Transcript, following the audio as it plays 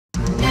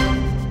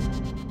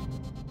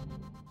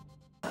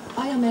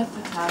IMF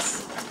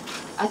has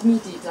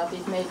admitted that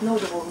it made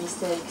notable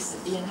mistakes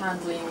in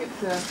handling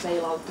first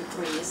bailout to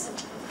Greece.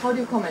 How do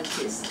you comment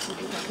this?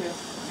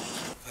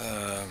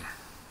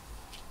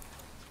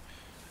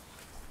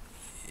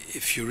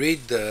 If you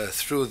read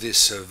through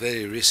this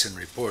very recent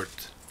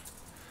report,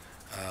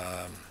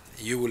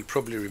 you will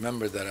probably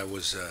remember that I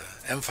was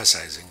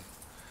emphasizing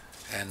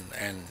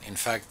and in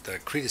fact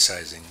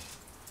criticizing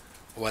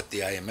what the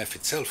IMF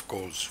itself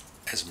calls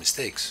as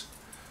mistakes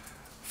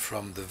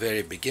from the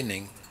very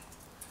beginning,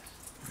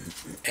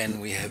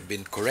 and we have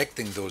been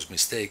correcting those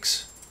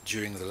mistakes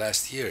during the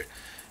last year.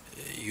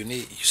 You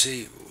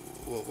see,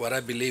 what I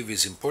believe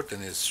is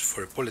important is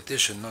for a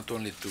politician not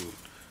only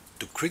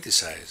to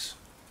criticize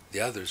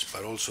the others,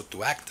 but also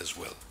to act as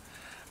well.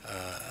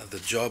 The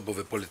job of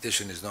a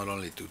politician is not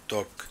only to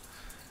talk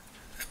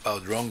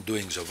about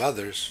wrongdoings of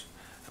others,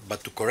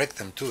 but to correct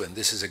them too, and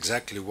this is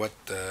exactly what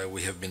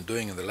we have been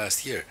doing in the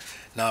last year.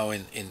 Now,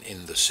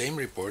 in the same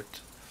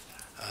report,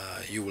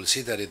 you will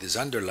see that it is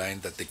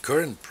underlined that the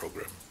current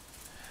program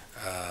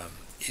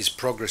is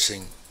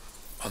progressing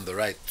on the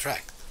right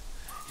track.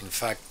 In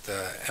fact,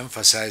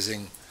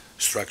 emphasizing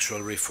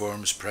structural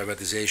reforms,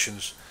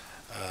 privatizations,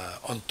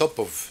 on top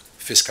of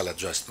fiscal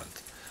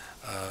adjustment.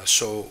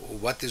 So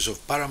what is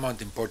of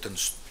paramount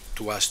importance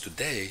to us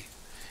today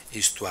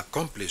is to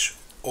accomplish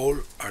all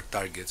our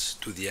targets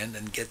to the end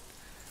and get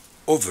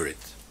over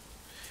it.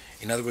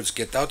 In other words,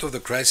 get out of the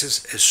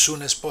crisis as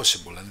soon as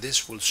possible, and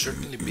this will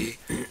certainly be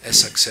a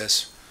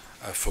success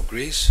for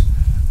Greece.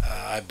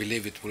 I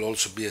believe it will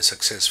also be a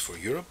success for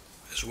Europe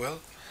as well.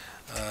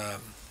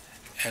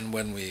 And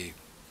when we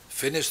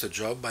finish the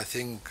job, I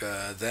think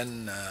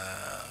then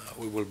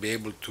we will be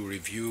able to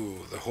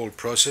review the whole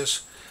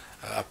process,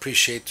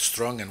 appreciate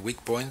strong and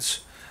weak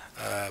points.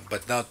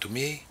 But now, to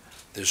me,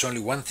 there's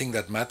only one thing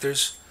that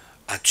matters: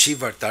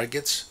 achieve our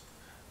targets,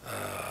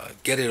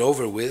 get it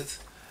over with,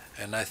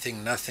 and I think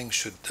nothing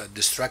should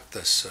distract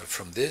us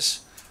from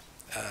this.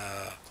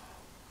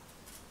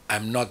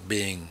 I'm not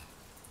being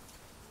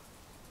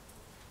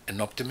an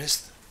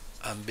optimist,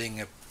 I'm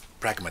being a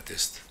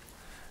pragmatist.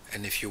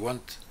 And if you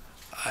want,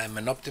 I'm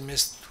an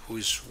optimist who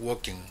is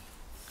walking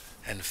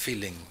and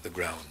feeling the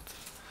ground.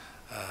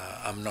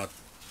 I'm not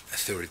a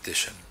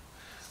theoretician.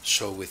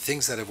 So with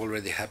things that have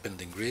already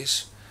happened in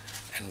Greece,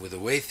 and with the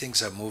way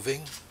things are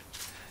moving,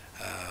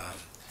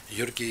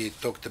 Jyrki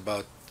talked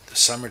about the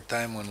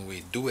summertime when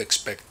we do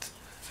expect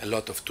a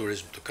lot of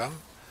tourism to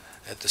come.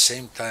 At the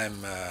same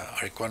time,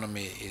 our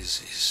economy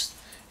is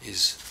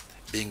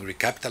being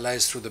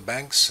recapitalized through the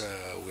banks.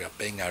 We are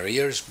paying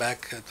arrears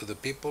back to the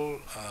people.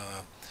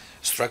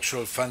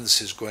 Structural funds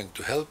is going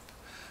to help.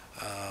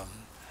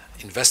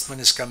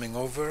 Investment is coming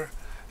over.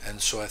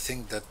 And so I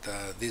think that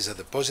these are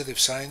the positive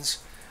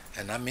signs,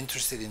 and I'm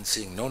interested in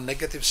seeing no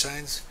negative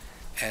signs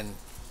and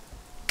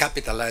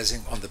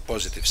capitalizing on the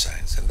positive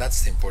signs, and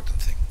that's the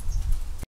important thing.